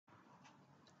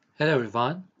Hello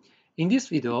everyone. In this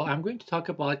video, I'm going to talk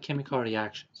about chemical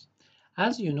reactions.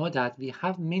 As you know that we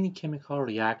have many chemical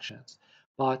reactions,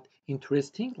 but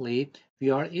interestingly,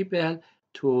 we are able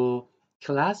to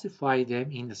classify them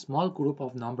in a small group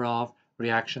of number of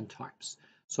reaction types.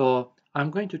 So I'm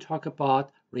going to talk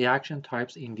about reaction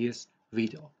types in this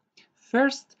video.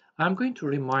 First, I'm going to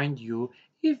remind you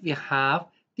if we have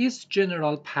this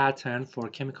general pattern for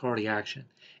chemical reaction,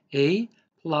 A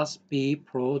plus B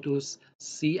produce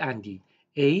C and D.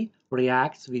 A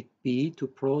reacts with B to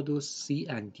produce C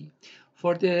and D.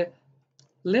 For the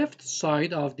left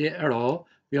side of the arrow,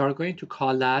 we are going to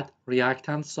call that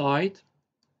reactant side.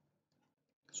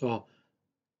 So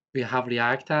we have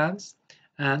reactants,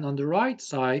 and on the right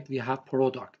side, we have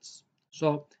products.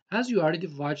 So as you already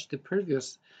watched the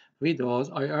previous videos,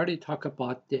 I already talked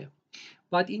about them.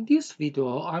 But in this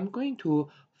video, I'm going to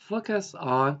focus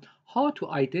on how to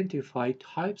identify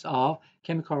types of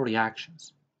chemical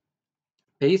reactions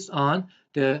based on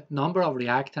the number of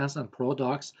reactants and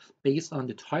products based on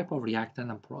the type of reactant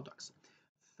and products.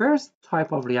 First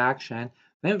type of reaction,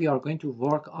 when we are going to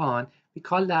work on, we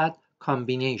call that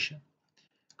combination.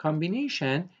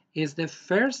 Combination is the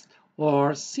first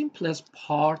or simplest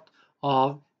part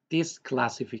of this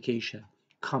classification,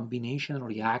 combination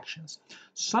reactions.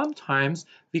 Sometimes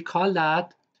we call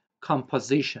that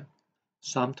composition.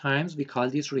 Sometimes we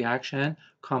call this reaction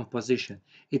composition.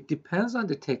 It depends on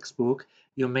the textbook.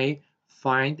 You may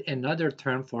find another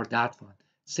term for that one,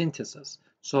 synthesis.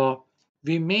 So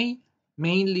we may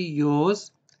mainly use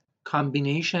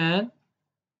combination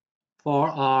for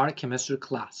our chemistry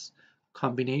class,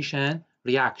 combination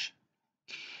reaction.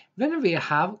 When we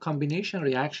have combination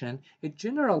reaction, a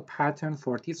general pattern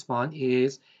for this one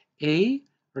is A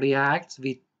reacts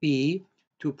with B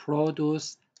to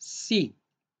produce C.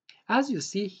 As you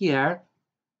see here,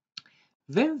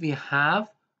 when we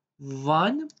have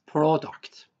one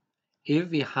product, if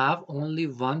we have only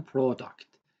one product,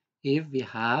 if we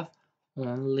have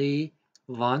only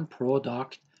one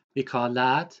product, we call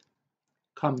that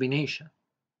combination.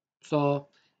 So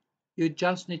you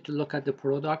just need to look at the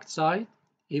product side.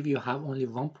 If you have only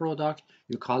one product,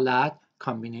 you call that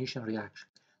combination reaction.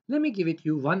 Let me give it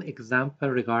you one example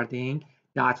regarding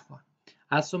that one.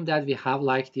 Assume that we have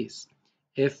like this,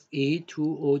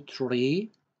 Fe2O3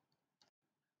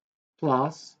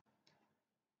 plus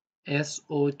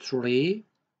SO3.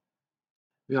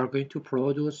 We are going to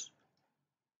produce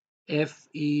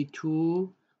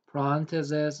Fe2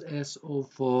 parentheses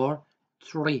SO4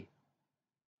 3.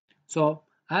 So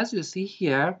as you see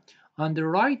here, on the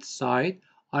right side,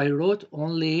 I wrote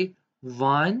only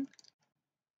one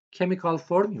chemical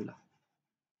formula.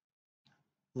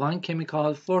 One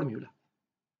chemical formula.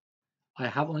 I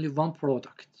have only one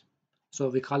product. So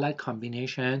we call that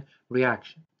combination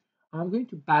reaction. I'm going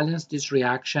to balance this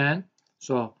reaction.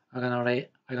 So I'm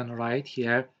gonna write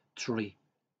here 3.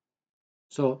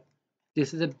 So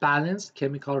this is a balanced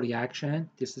chemical reaction.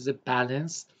 This is a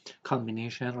balanced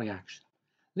combination reaction.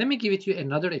 Let me give it you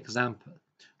another example.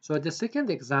 So the second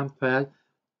example,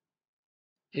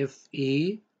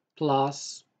 Fe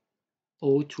plus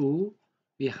O2,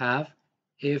 we have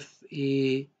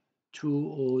Fe2O3.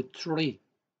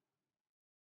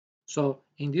 So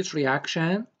in this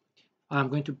reaction, I'm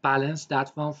going to balance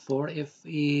that one for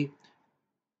Fe3O2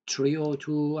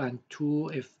 and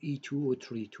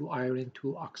 2Fe2O3, 2 iron,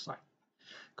 2 oxide.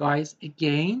 Guys,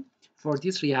 again, for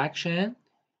this reaction,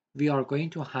 we are going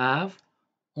to have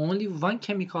only one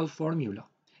chemical formula.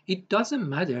 It doesn't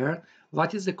matter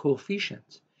what is the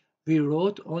coefficient. We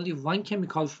wrote only one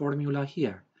chemical formula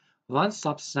here. One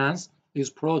substance is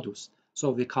produced.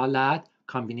 So we call that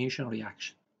combination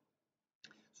reaction.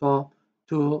 So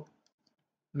to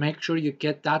make sure you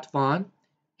get that one,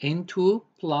 N2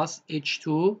 plus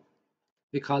H2,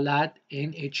 we call that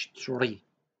NH3.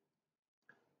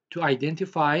 To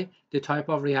identify the type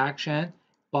of reaction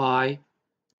by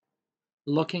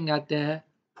looking at the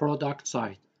product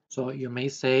side. So you may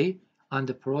say on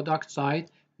the product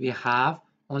side, we have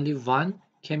only one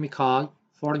chemical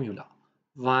formula,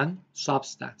 one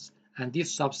substance. And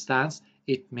this substance,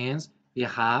 it means we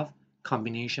have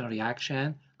combination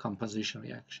reaction, composition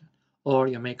reaction. Or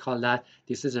you may call that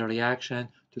this is a reaction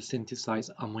to synthesize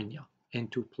ammonia,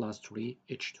 N2 plus 3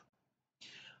 H2.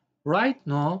 Right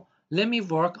now, let me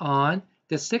work on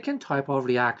the second type of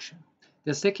reaction.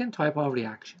 The second type of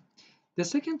reaction. The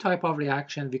second type of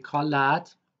reaction, we call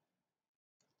that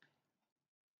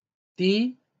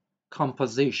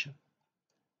decomposition.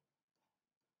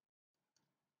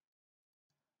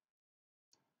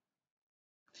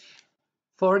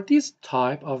 For this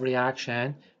type of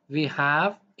reaction, we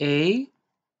have A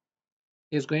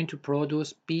is going to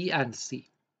produce B and C.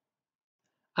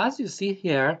 As you see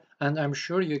here, and I'm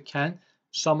sure you can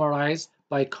summarize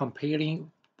by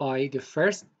comparing by the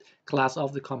first class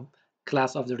of the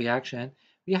reaction,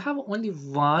 we have only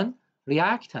one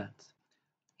reactant.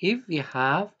 If we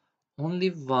have only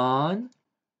one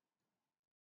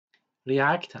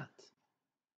reactant,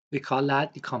 we call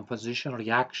that decomposition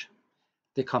reaction.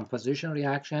 Decomposition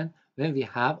reaction when we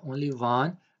have only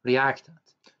one reactant.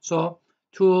 So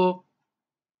to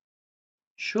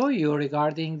show you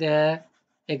regarding the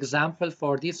example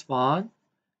for this one,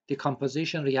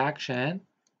 decomposition reaction,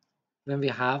 when we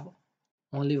have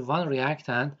only one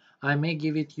reactant, I may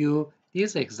give it you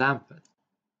this example.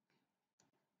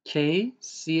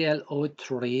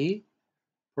 KClO3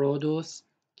 produce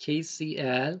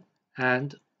KCl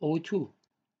and O2.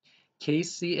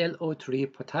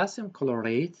 KClO3 potassium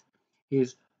chloride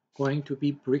is going to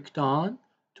be break down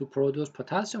to produce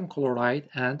potassium chloride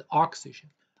and oxygen.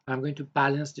 I'm going to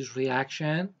balance this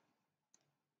reaction.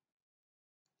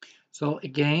 So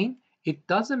again, it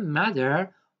doesn't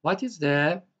matter what is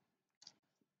the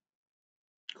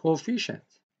coefficient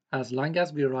as long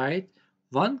as we write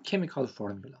one chemical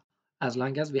formula. As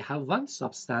long as we have one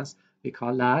substance, we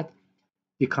call that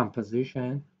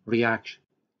decomposition reaction.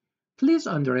 Please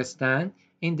understand,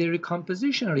 in the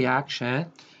decomposition reaction,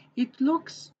 it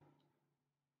looks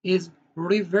is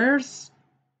reverse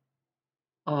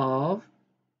of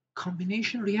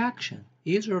combination reaction.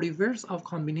 Is a reverse of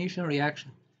combination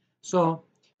reaction. So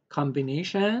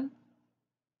combination,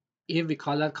 if we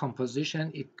call that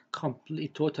composition, it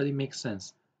totally makes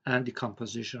sense. And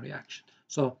decomposition reaction.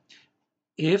 So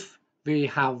if we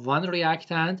have one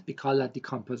reactant, we call that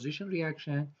decomposition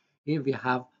reaction. If we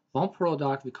have one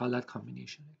product, we call that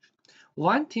combination reaction.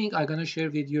 One thing I'm going to share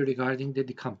with you regarding the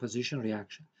decomposition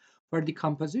reaction. For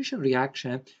decomposition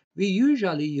reaction, we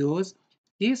usually use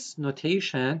this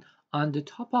notation on the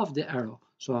top of the arrow.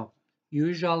 So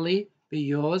usually we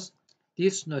use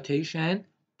this notation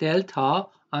delta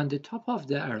on the top of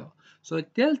the arrow. So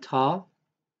delta,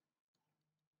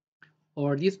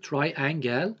 or this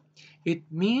triangle, it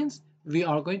means we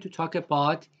are going to talk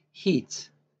about heat.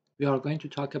 We are going to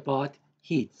talk about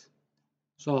heat.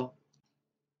 So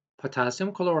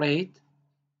potassium chloride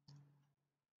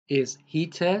is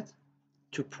heated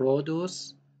to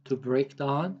produce, to break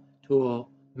down, to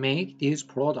make these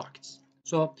products.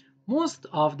 So most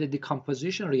of the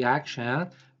decomposition reaction,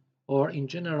 or in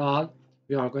general,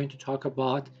 we are going to talk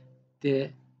about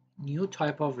the new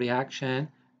type of reaction,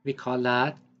 we call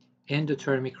that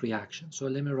endothermic reaction. So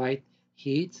let me write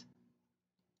heat,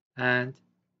 and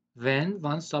when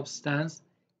one substance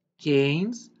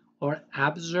gains or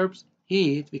absorbs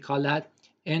heat, we call that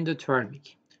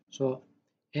endothermic. So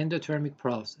endothermic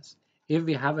process. If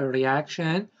we have a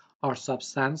reaction or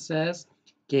substances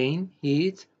gain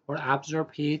heat or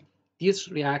absorb heat, this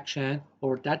reaction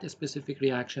or that specific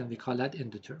reaction, we call that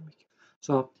endothermic.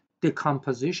 So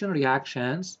decomposition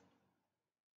reactions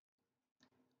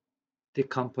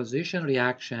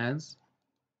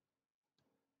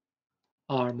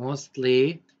are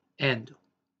mostly endo.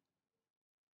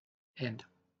 And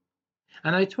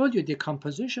I told you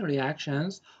decomposition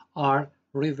reactions are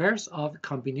reverse of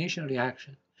combination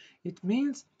reaction. It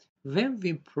means when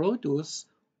we produce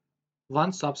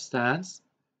one substance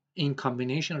in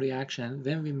combination reaction,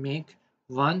 when we make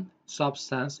one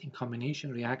substance in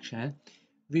combination reaction,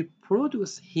 we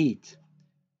produce heat.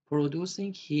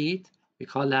 Producing heat, we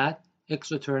call that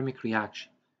exothermic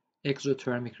reaction.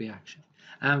 Exothermic reaction.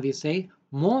 And we say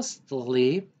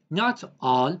mostly, not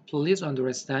all, please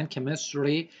understand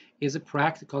chemistry is a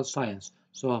practical science.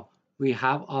 So we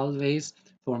have always,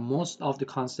 for most of the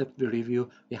concept we review,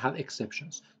 we have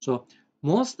exceptions. So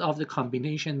most of the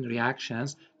combination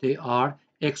reactions, they are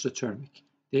exothermic.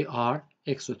 They are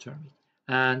exothermic.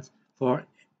 And for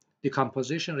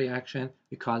decomposition reaction,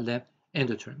 we call them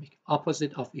endothermic,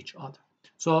 opposite of each other.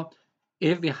 So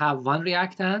if we have one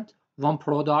reactant, one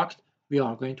product, we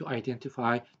are going to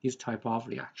identify these type of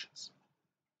reactions.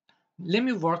 Let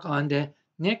me work on the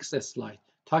next slide,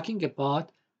 talking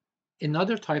about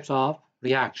another types of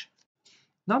reaction.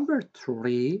 Number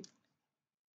 3,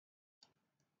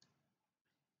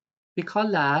 we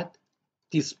call that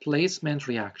displacement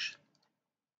reaction.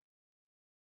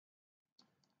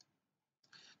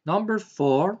 Number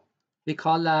 4, we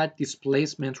call that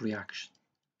displacement reaction.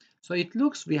 So it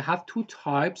looks we have two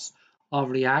types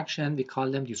of reaction, we call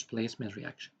them displacement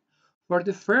reaction. For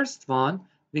the first one,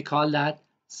 we call that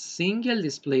single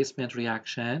displacement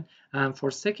reaction, and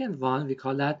for second one, we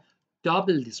call that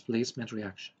double displacement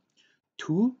reaction.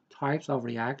 Two types of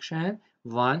reaction,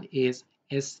 one is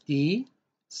SD,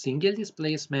 single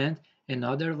displacement,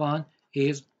 another one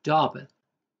is double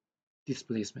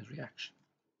displacement reaction.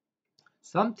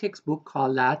 Some textbooks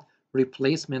call that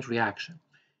replacement reaction.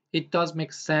 It does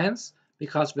make sense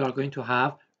because we are going to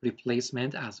have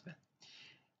replacement as well.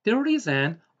 The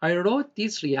reason I wrote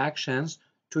these reactions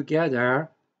together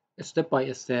step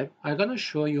by step, I'm going to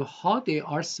show you how they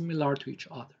are similar to each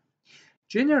other.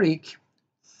 Generic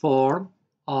form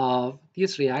of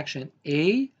this reaction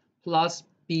A plus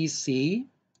BC,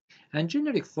 and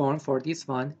generic form for this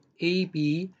one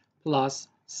AB plus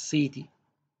CD.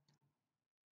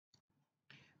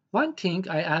 One thing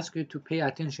I ask you to pay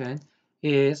attention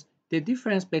is the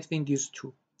difference between these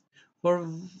two. For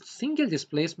single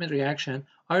displacement reaction,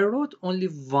 I wrote only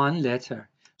one letter.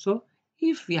 So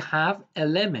if we have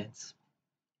elements,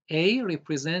 A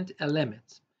represent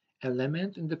element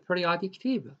in the periodic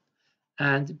table,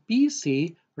 and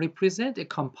BC represent a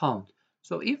compound.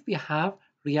 So if we have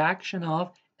reaction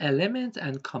of element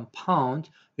and compound,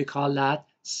 we call that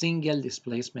single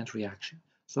displacement reaction.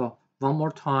 So one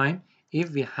more time,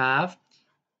 if we have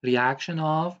reaction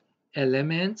of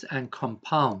element and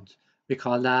compound, we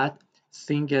call that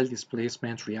single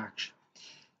displacement reaction.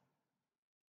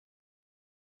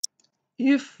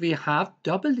 If we have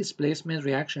double displacement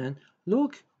reaction,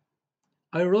 look,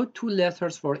 I wrote two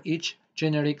letters for each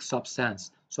generic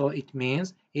substance. So it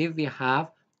means if we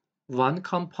have one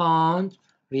compound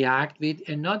react with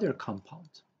another compound.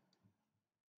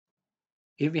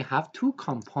 If we have two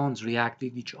compounds react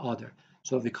with each other,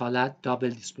 so we call that double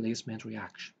displacement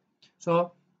reaction.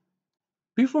 So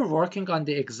before working on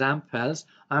the examples,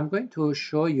 I'm going to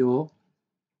show you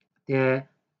the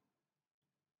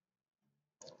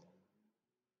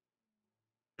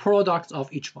products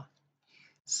of each one.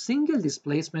 Single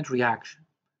displacement reaction.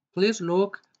 Please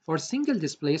look, for single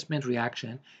displacement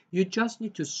reaction, you just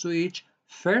need to switch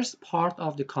first part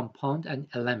of the compound and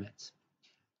element.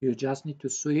 You just need to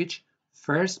switch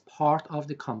first part of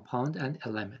the compound and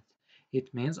element.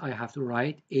 It means I have to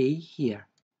write A here.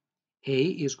 A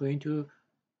is going to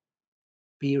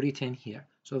be written here.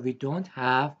 So we don't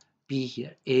have B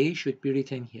here. A should be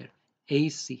written here.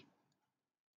 AC.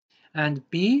 And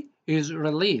B is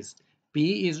released.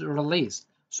 B is released.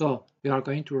 So we are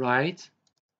going to write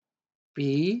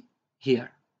B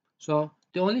here. So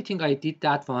the only thing I did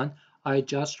that one, I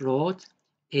just wrote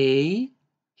A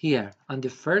here on the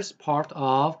first part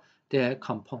of the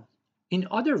compound. In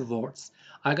other words,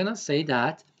 I'm gonna say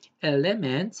that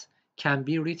element can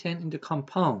be written in the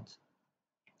compound,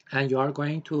 and you are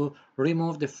going to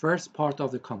remove the first part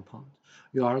of the compound.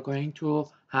 You are going to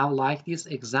have like this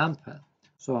example.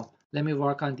 So let me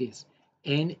work on this.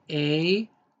 Na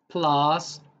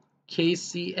plus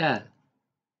KCl.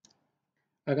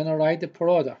 I'm gonna write the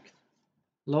product.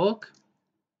 Look,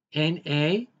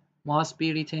 Na must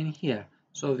be written here.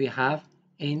 So we have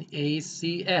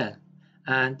NaCl,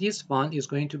 and this one is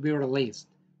going to be released.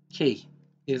 K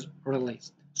is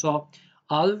released. So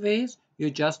always you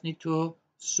just need to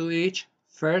switch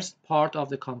first part of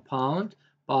the compound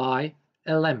by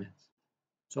element.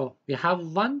 So we have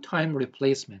one-time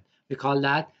replacement. We call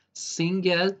that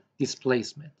single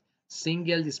displacement.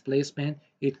 Single displacement,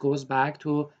 it goes back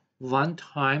to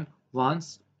one-time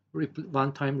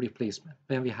replacement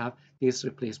when we have these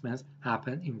replacements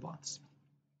happen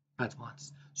at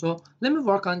once. So let me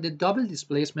work on the double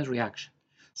displacement reaction.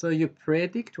 So you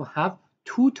predict to have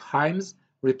 2 times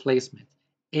replacement.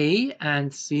 A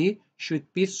and C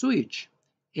should be switched.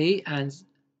 A and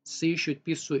C should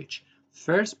be switched.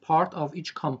 First part of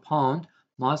each compound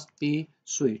must be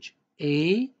switched.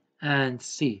 A and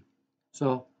C.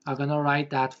 So I'm gonna write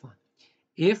that one.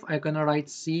 If I'm gonna write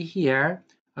C here,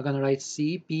 I'm gonna write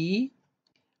CB,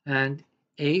 and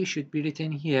A should be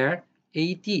written here,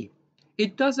 AD.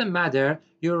 It doesn't matter,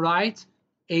 you write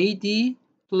AD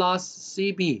plus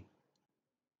CB.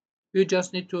 You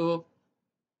just need to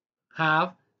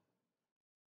have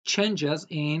changes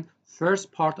in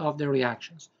first part of the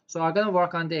reactions. So I'm gonna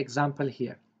work on the example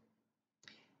here.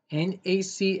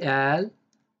 NaCl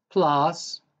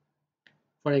plus,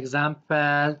 for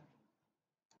example,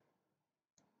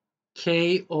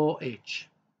 KOH.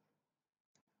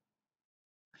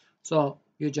 So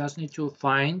you just need to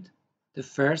find the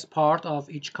first part of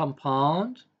each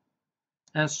compound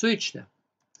and switch them.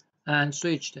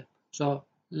 So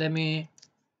let me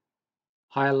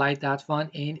highlight that one,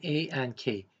 Na and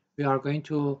K. We are going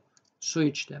to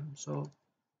switch them. So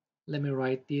let me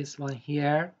write this one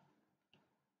here.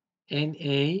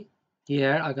 Na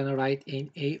here, I'm gonna write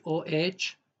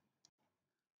NaOH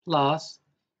plus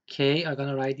K, I'm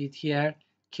gonna write it here,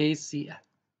 KCl.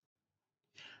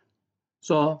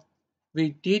 So we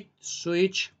did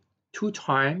switch 2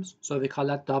 times, so we call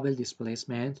that double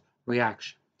displacement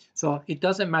reaction. So it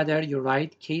doesn't matter you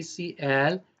write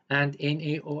KCl and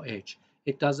NaOH.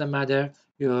 it doesn't matter.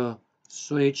 You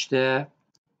switch the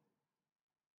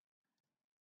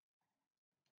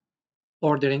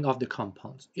ordering of the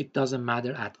compounds. It doesn't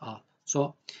matter at all.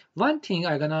 So one thing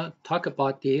I'm gonna talk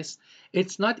about this,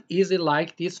 it's not easy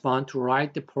like this one to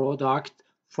write the product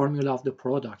formula of the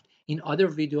product. In other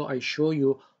video, I show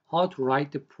you how to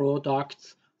write the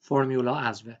product formula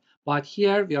as well. But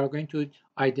here we are going to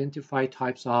identify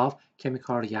types of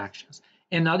chemical reactions.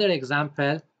 Another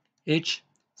example,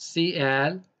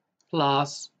 HCl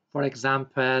plus, for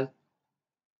example,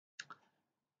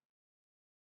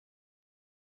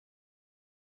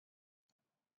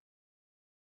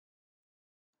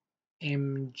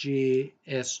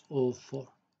 MgSO4.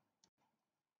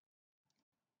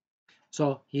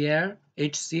 So here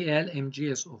HCl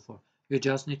MgSO4. You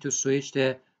just need to switch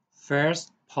the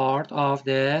first part of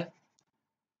the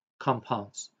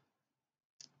compounds.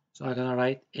 So I'm gonna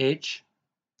write H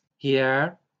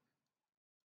here,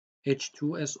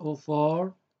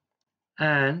 H2SO4,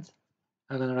 and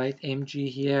I'm gonna write Mg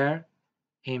here,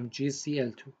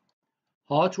 MgCl2.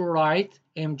 How to write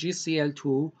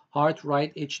MgCl2, how to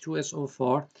write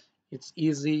H2SO4. It's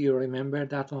easy, you remember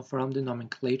that one from the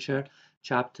nomenclature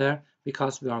chapter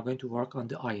because we are going to work on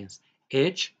the ions.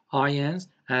 H ions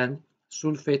and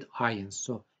sulfate ions.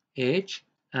 So H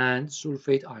and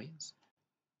sulfate ions.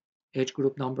 H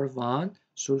group number 1,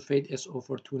 sulfate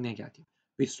SO4 2 negative.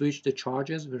 We switch the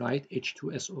charges, we write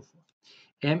H2SO4.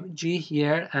 Mg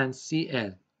here and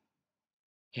Cl.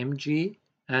 Mg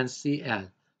and Cl.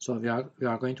 So we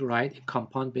are going to write a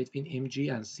compound between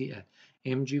Mg and Cl.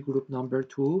 Mg group number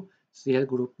 2, Cl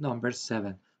group number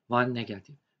 7, 1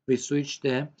 negative. We switch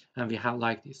them and we have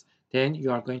like this. Then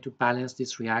you are going to balance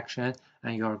this reaction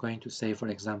and you are going to say, for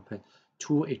example,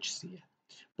 2HCl.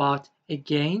 But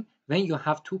again, when you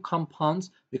have two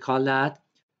compounds, we call that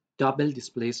double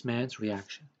displacement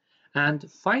reaction. And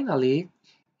finally,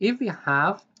 if we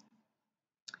have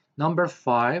number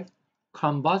 5,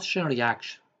 combustion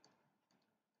reaction.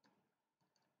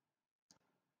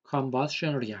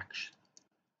 Combustion reaction.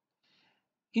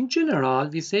 In general,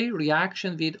 we say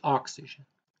reaction with oxygen.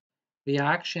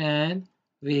 Reaction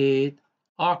with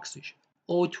oxygen,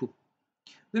 O2.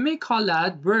 We may call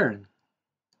that burn.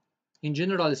 In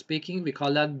general speaking, we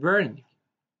call that burning.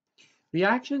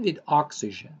 Reaction with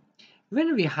oxygen.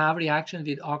 When we have reaction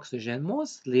with oxygen,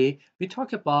 mostly we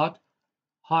talk about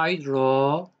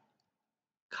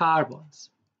hydrocarbons.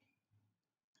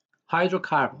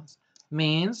 Hydrocarbons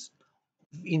means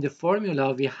in the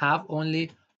formula we have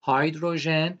only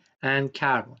hydrogen and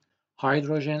carbon.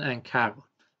 Hydrogen and carbon.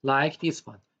 Like this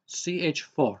one,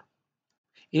 CH4.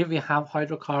 If we have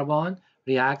hydrocarbon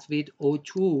react with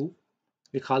O2,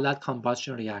 we call that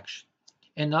combustion reaction.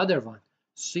 Another one,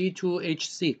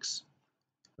 C2H6,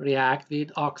 react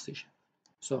with oxygen.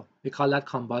 So we call that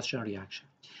combustion reaction.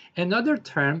 Another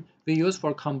term we use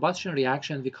for combustion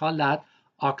reaction, we call that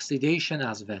oxidation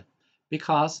as well,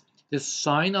 because the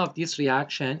sign of this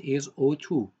reaction is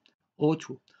O2.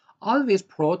 O2. Always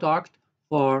product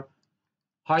for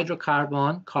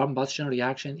hydrocarbon combustion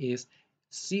reaction is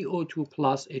CO2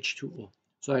 plus H2O.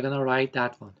 So I'm gonna write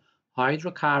that one.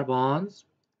 Hydrocarbons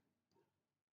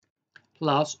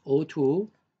plus O2,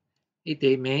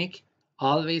 they make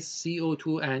always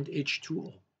CO2 and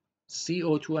H2O.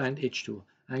 CO2 and H2O.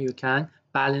 And you can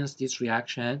balance this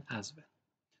reaction as well.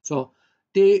 So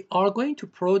they are going to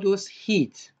produce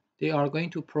heat. They are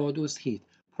going to produce heat.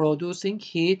 Producing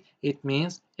heat, it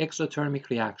means exothermic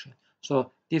reaction.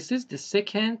 So this is the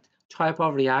second type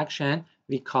of reaction.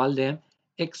 We call them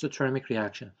exothermic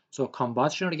reaction. So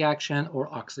combustion reaction or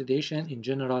oxidation in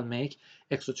general make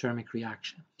exothermic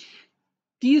reaction.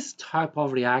 This type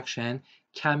of reaction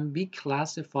can be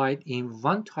classified in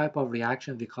one type of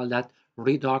reaction. We call that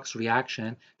redox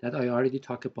reaction that I already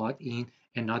talked about in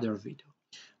another video.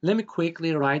 Let me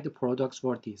quickly write the products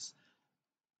for this.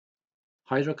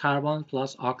 Hydrocarbon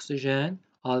plus oxygen,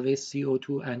 always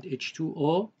CO2 and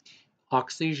H2O.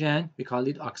 Oxygen, we call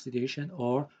it oxidation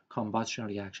or combustion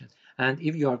reaction. And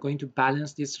if you are going to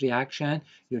balance this reaction,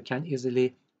 you can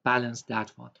easily balance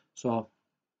that one. So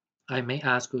I may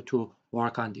ask you to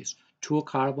work on this. 2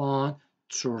 carbon,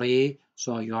 3,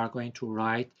 so you are going to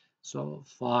write, so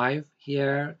 5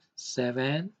 here,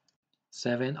 7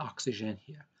 oxygen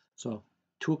here. So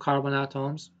 2 carbon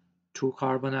atoms, 2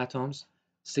 carbon atoms,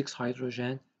 6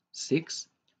 hydrogen, 6,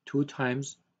 2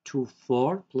 times 2,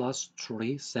 4, plus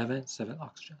 3, 7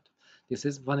 oxygen. This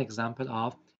is one example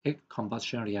of a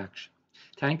combustion reaction.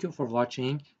 Thank you for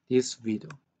watching this video.